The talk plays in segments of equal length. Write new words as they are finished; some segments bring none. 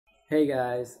Hey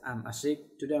guys, I'm Ashik.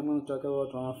 Today I'm going to talk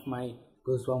about one of my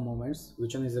goosebump moments,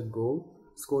 which one is a goal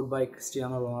scored by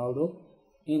Cristiano Ronaldo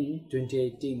in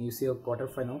 2018 UCL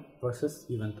quarterfinal versus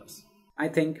Juventus. I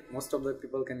think most of the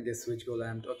people can guess which goal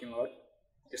I'm talking about.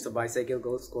 It's a bicycle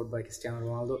goal scored by Cristiano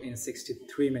Ronaldo in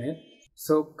 63 minutes.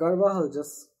 So Carvajal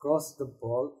just crossed the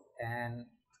ball and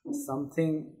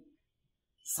something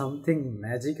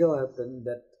magical happened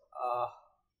that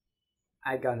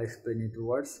I can't explain it to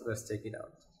words. Let's check it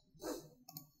out.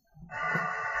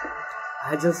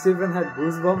 I just even had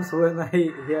goosebumps when I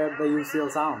heard the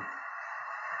UCL sound.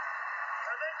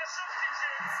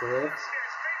 Safe.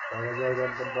 Carvajal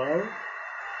got the ball.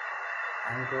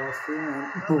 And crossing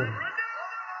and boom.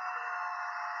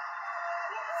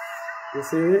 You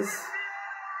see this?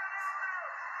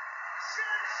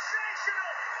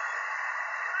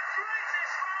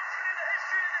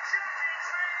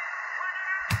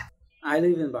 I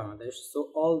live in Bangladesh, so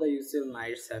all the UCL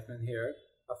nights happen here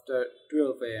after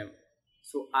 12 am.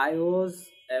 So I was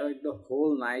awake the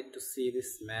whole night to see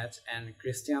this match, and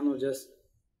Cristiano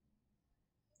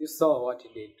you saw what he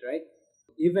did, right?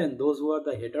 Even those who are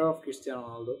the hater of Cristiano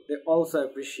Ronaldo, they also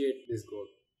appreciate this goal.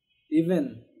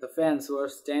 Even the fans who are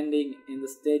standing in the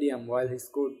stadium while he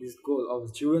scored this goal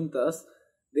of Juventus,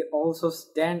 they also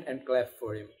stand and clap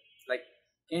for him. Like,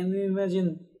 can you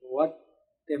imagine what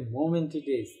a moment it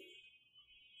is?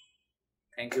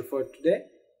 Thank you for today.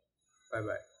 Bye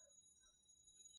bye.